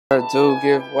I do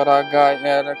give what I got,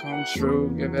 yeah, to come true.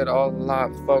 Give it all a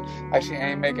lot, fuck. Actually,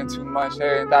 ain't making too much,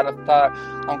 ain't that a thought?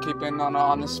 I'm keeping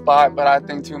on the spot, but I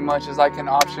think too much is like an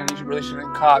option. You really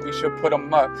shouldn't cop, you should put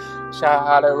them up. Shout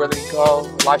how they really go,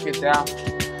 lock it down.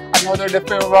 I know they're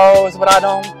different roles, but I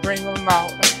don't bring them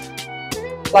out.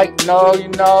 Like, no, you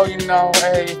know,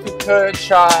 hey, if you could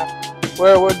try,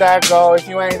 where would that go if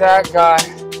you ain't that guy?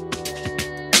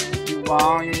 You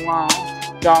won't.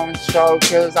 Don't show,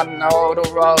 cause I know the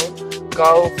road.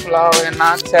 Go flow and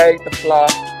I take the flow.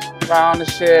 Round the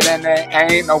shit and there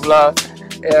ain't no bluff.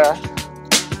 Yeah.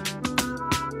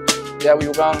 Yeah, we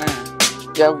rolling.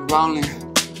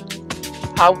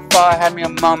 How far had me a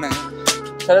moment?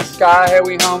 To the sky, here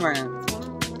we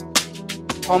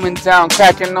homing down,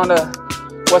 cracking on the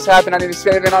what's happening, I need to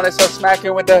save it on it, so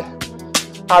smacking with the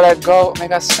I let go,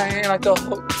 make I sing like the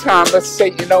whole time. Let's say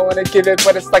you don't wanna give it,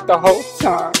 but it's like the whole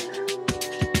time.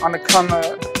 On the come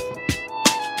up,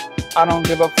 I don't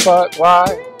give a fuck why.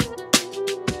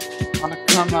 On the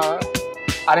come up,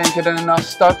 I didn't get enough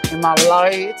stuck in my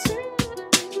light.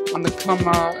 On the come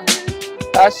up,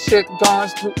 that shit gone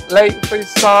too late, pretty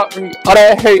sorry. All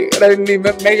that hate, I didn't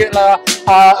even make it like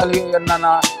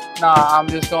nah, I'm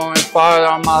just going farther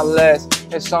on my list.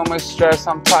 There's so much stress,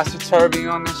 I'm topsy-turvy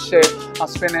on this shit. I'm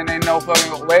spinning, ain't no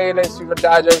fucking way that you could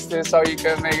digest this so you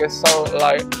can make it so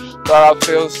light. But I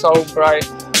feel so bright.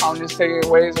 I'm just taking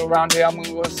waves around here, I'm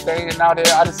staying out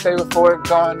here. I just stay before it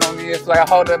going on me. It's like I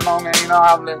hold that moment, you know,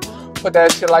 I'm like, put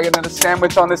that shit like in a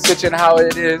sandwich on the stitch and how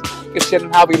it is. Get shit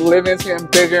and how we live, it's getting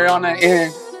bigger on the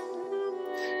end.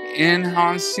 In how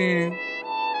I'm seeing.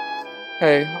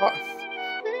 Hey,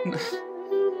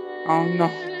 I don't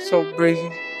know, so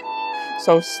breezy,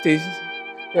 so steezy,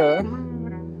 yeah.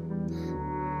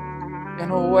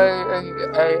 In a way,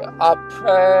 I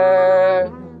pray.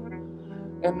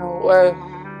 In a way,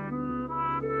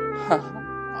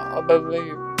 I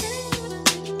believe.